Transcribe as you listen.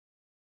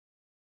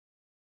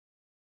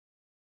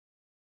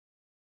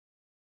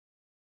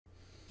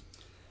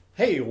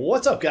Hey,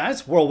 what's up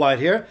guys? Worldwide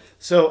here.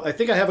 So I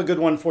think I have a good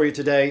one for you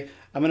today.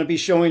 I'm going to be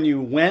showing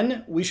you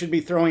when we should be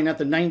throwing at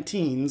the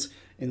 19s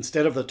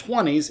instead of the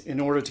 20s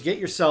in order to get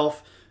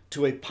yourself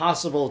to a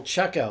possible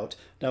checkout.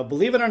 Now,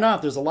 believe it or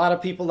not, there's a lot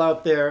of people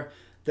out there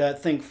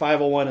that think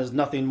 501 is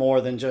nothing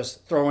more than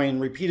just throwing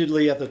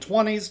repeatedly at the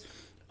 20s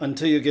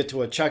until you get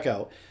to a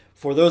checkout.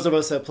 For those of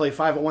us that play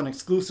 501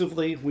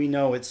 exclusively, we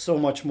know it's so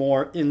much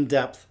more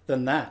in-depth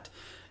than that.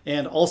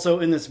 And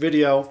also in this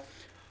video,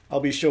 I'll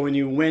be showing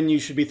you when you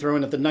should be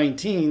throwing at the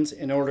 19s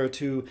in order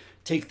to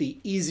take the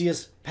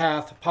easiest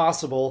path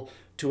possible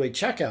to a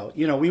checkout.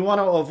 You know, we want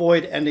to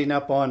avoid ending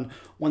up on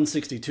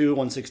 162,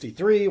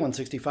 163,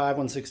 165,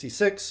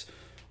 166,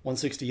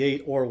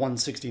 168, or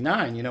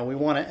 169. You know, we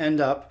want to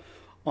end up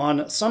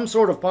on some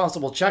sort of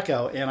possible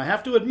checkout. And I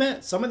have to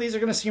admit, some of these are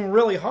going to seem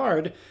really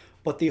hard,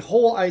 but the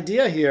whole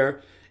idea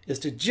here is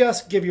to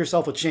just give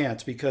yourself a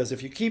chance, because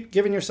if you keep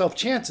giving yourself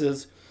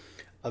chances,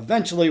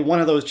 eventually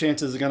one of those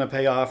chances is going to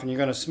pay off and you're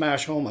going to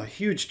smash home a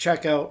huge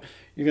checkout.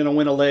 You're going to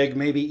win a leg,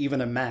 maybe even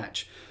a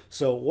match.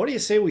 So what do you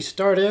say we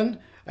start in?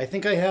 I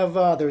think I have,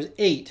 there's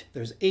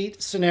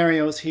eight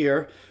scenarios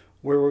here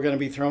where we're going to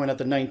be throwing at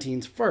the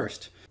 19s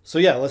first. So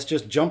yeah, let's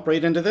just jump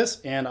right into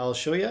this and I'll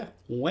show you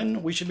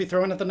when we should be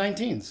throwing at the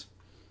 19s.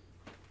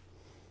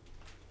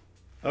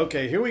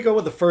 Okay, here we go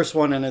with the first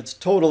one, and it's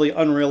totally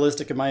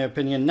unrealistic in my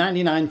opinion.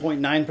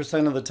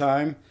 99.9% of the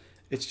time,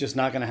 it's just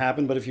not going to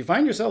happen. But if you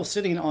find yourself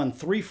sitting on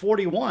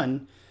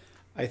 341,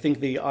 I think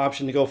the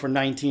option to go for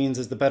 19s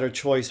is the better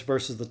choice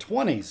versus the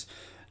 20s.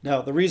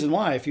 Now, the reason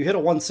why, if you hit a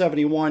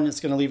 171,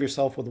 it's going to leave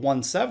yourself with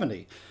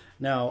 170.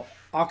 Now,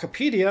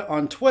 Wikipedia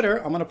on Twitter,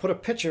 I'm going to put a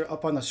picture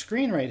up on the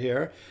screen right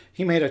here.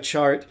 He made a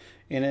chart,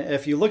 and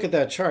if you look at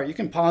that chart, you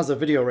can pause the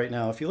video right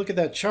now. If you look at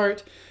that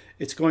chart,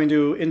 it's going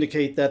to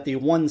indicate that the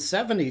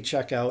 170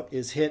 checkout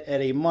is hit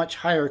at a much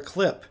higher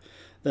clip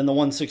than the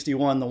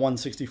 161, the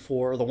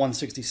 164, or the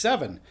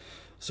 167.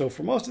 So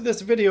for most of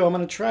this video, I'm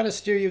going to try to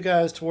steer you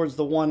guys towards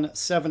the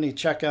 170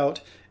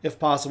 checkout if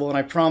possible. And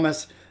I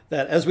promise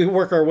that as we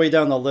work our way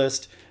down the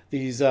list,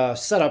 these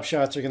setup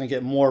shots are going to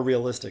get more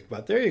realistic.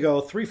 But there you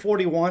go,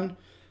 341,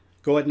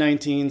 go at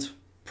 19s,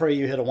 pray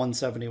you hit a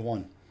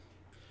 171.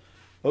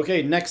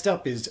 Okay, next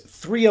up is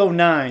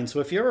 309.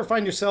 So if you ever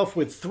find yourself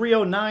with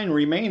 309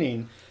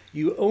 remaining,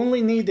 you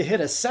only need to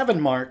hit a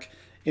 7 mark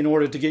in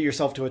order to get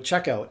yourself to a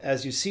checkout.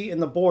 As you see in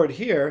the board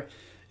here,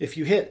 if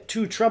you hit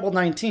 2 treble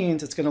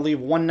 19s, it's going to leave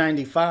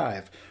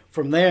 195.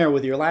 From there,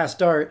 with your last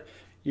dart,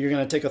 you're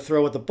going to take a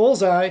throw at the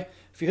bullseye.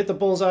 If you hit the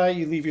bullseye,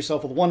 you leave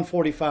yourself with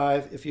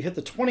 145. If you hit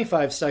the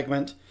 25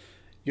 segment,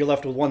 you're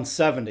left with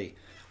 170.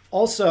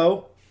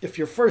 Also, if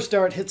your first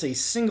dart hits a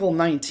single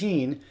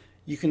 19,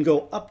 you can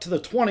go up to the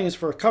 20s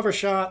for a cover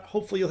shot.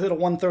 Hopefully you'll hit a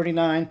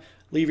 139,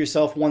 leave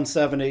yourself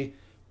 170,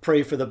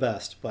 pray for the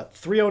best. But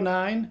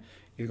 309,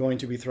 you're going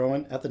to be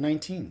throwing at the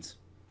 19s.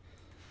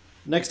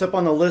 Next up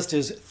on the list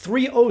is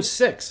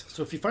 306.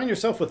 So if you find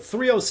yourself with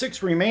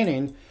 306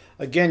 remaining,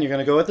 again, you're going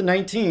to go at the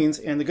 19s.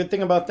 And the good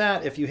thing about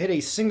that, if you hit a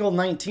single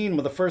 19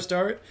 with the first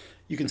dart,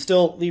 you can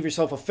still leave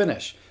yourself a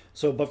finish.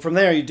 So, but from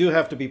there, you do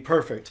have to be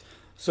perfect.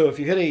 So if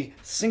you hit a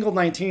single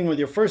 19 with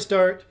your first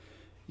dart,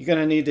 you're going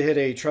to need to hit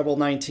a treble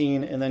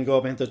 19 and then go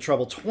up and hit the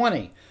treble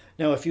 20.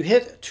 Now, if you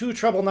hit 2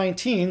 treble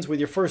 19s with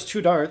your first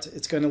 2 darts,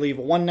 it's going to leave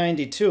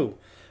 192.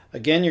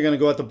 Again, you're going to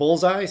go at the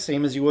bullseye,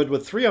 same as you would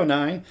with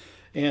 309,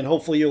 and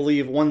hopefully you'll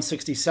leave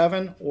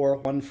 167 or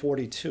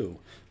 142.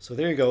 So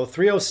there you go,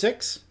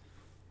 306,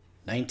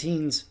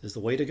 19s is the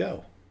way to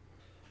go.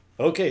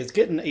 Okay, it's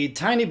getting a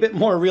tiny bit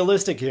more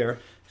realistic here.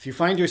 If you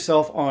find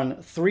yourself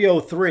on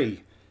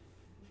 303,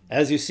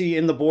 as you see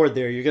in the board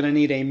there, you're going to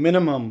need a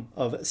minimum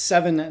of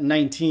 7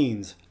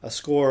 19s, a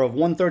score of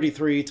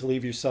 133 to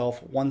leave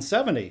yourself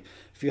 170.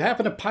 If you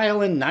happen to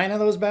pile in 9 of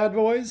those bad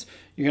boys,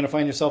 you're going to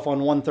find yourself on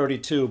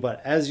 132.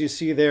 But as you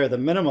see there, the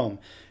minimum,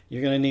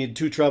 you're going to need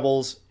 2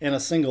 trebles and a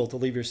single to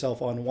leave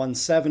yourself on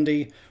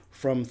 170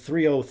 from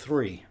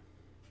 303.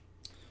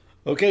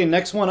 Okay,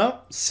 next one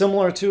up,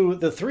 similar to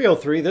the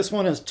 303, this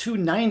one is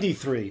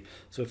 293.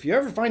 So if you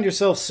ever find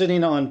yourself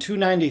sitting on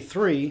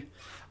 293,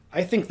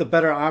 I think the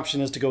better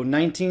option is to go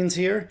 19s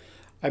here.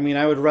 I mean,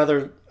 I'd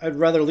rather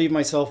leave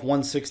myself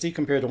 160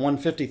 compared to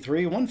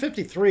 153.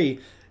 153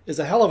 is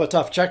a hell of a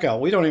tough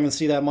checkout. We don't even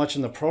see that much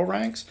in the pro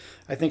ranks.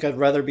 I think I'd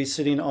rather be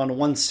sitting on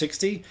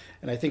 160,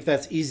 and I think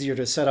that's easier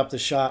to set up the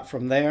shot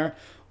from there.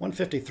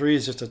 153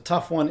 is just a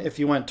tough one if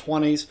you went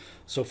 20s.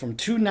 So from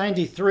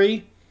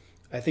 293,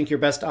 I think your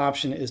best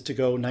option is to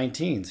go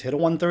 19s. Hit a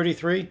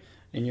 133,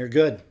 and you're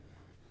good.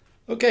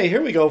 Okay,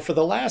 here we go. For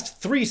the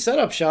last 3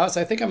 setup shots,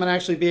 I think I'm going to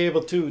actually be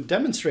able to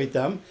demonstrate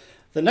them.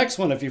 The next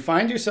one, if you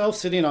find yourself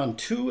sitting on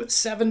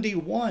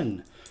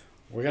 271,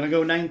 we're going to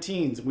go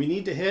 19s. We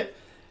need to hit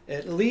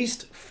at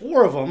least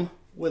 4 of them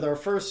with our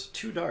first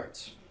 2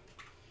 darts.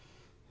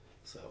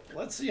 So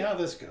let's see how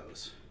this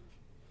goes.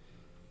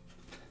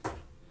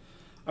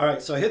 All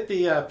right, so I hit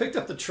the picked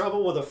up the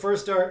treble with the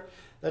first dart.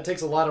 That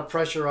takes a lot of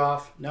pressure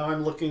off. Now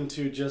I'm looking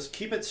to just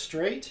keep it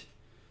straight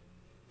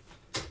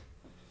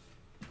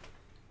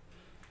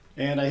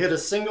And I hit a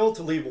single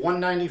to leave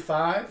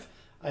 195.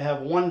 I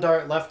have one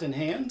dart left in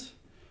hand.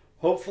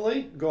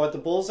 Hopefully, go at the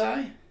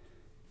bullseye.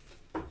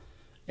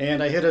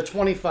 And I hit a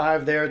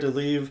 25 there to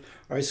leave,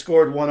 or I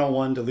scored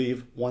 101 to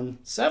leave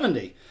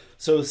 170.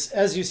 So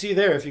as you see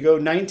there, if you go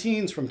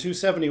 19s from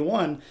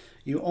 271,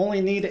 you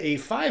only need a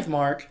 5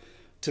 mark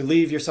to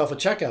leave yourself a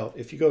checkout.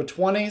 If you go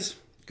 20s,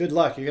 good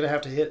luck. You're going to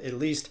have to hit at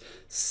least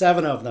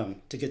 7 of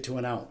them to get to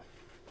an out.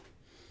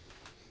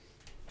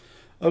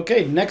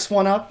 Okay, next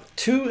one up,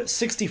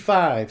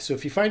 265. So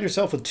if you find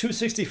yourself with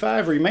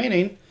 265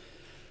 remaining,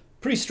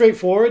 pretty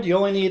straightforward. You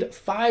only need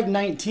 5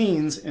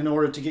 19s in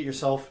order to get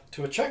yourself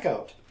to a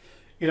checkout.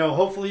 You know,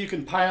 hopefully you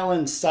can pile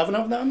in 7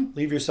 of them,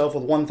 leave yourself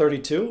with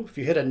 132. If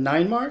you hit a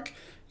 9 mark,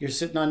 you're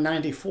sitting on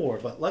 94.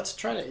 But let's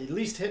try to at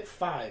least hit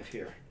 5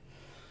 here.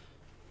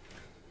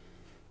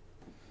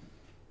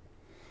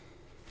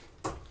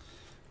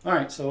 All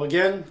right, so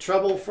again,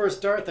 treble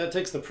first dart, that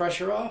takes the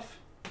pressure off.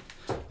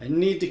 I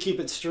need to keep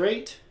it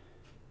straight.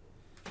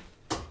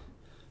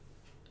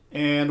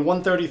 And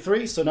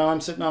 133, so now I'm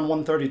sitting on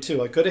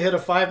 132. I could have hit a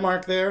 5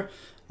 mark there,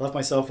 left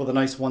myself with a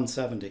nice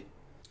 170.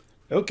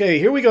 Okay,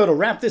 here we go to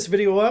wrap this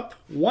video up.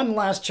 One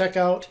last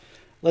checkout.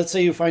 Let's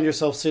say you find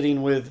yourself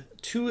sitting with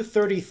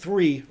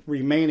 233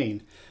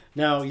 remaining.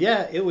 Now,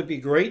 yeah, it would be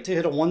great to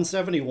hit a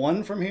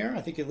 171 from here.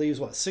 I think it leaves,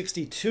 what,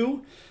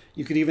 62?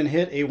 You could even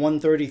hit a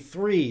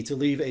 133 to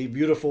leave a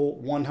beautiful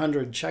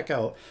 100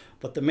 checkout.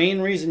 But the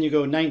main reason you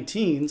go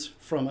 19s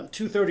from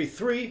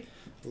 233,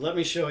 let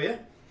me show you.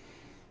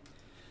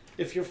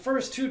 If your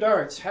first 2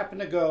 darts happen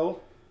to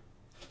go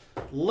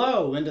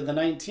low into the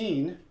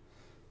 19,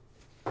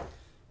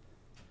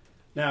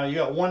 now you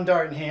got 1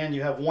 dart in hand,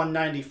 you have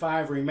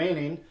 195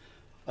 remaining.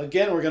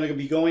 Again, we're going to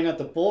be going at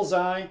the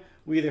bullseye.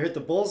 We either hit the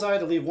bullseye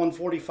to leave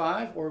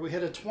 145 or we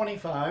hit a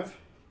 25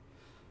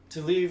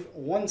 to leave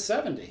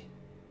 170.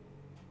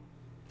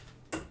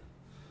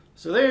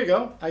 So there you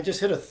go. I just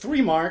hit a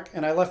 3 mark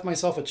and I left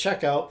myself a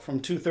checkout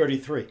from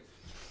 233.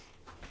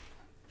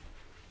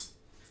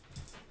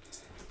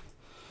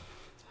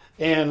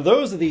 And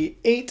those are the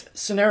 8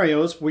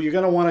 scenarios where you're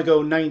going to want to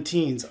go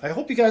 19s. I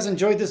hope you guys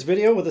enjoyed this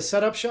video with the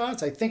setup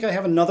shots. I think I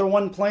have another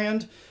one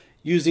planned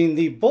using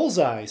the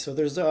bullseye. So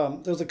there's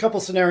a couple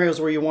scenarios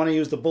where you want to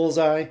use the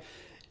bullseye.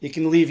 It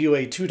can leave you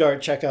a 2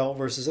 dart checkout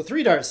versus a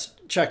 3 dart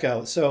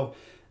checkout. So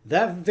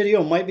that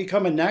video might be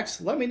coming next.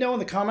 Let me know in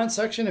the comment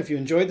section if you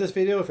enjoyed this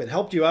video, if it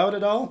helped you out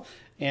at all.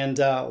 And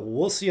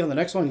we'll see you on the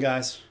next one,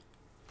 guys.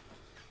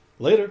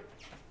 Later.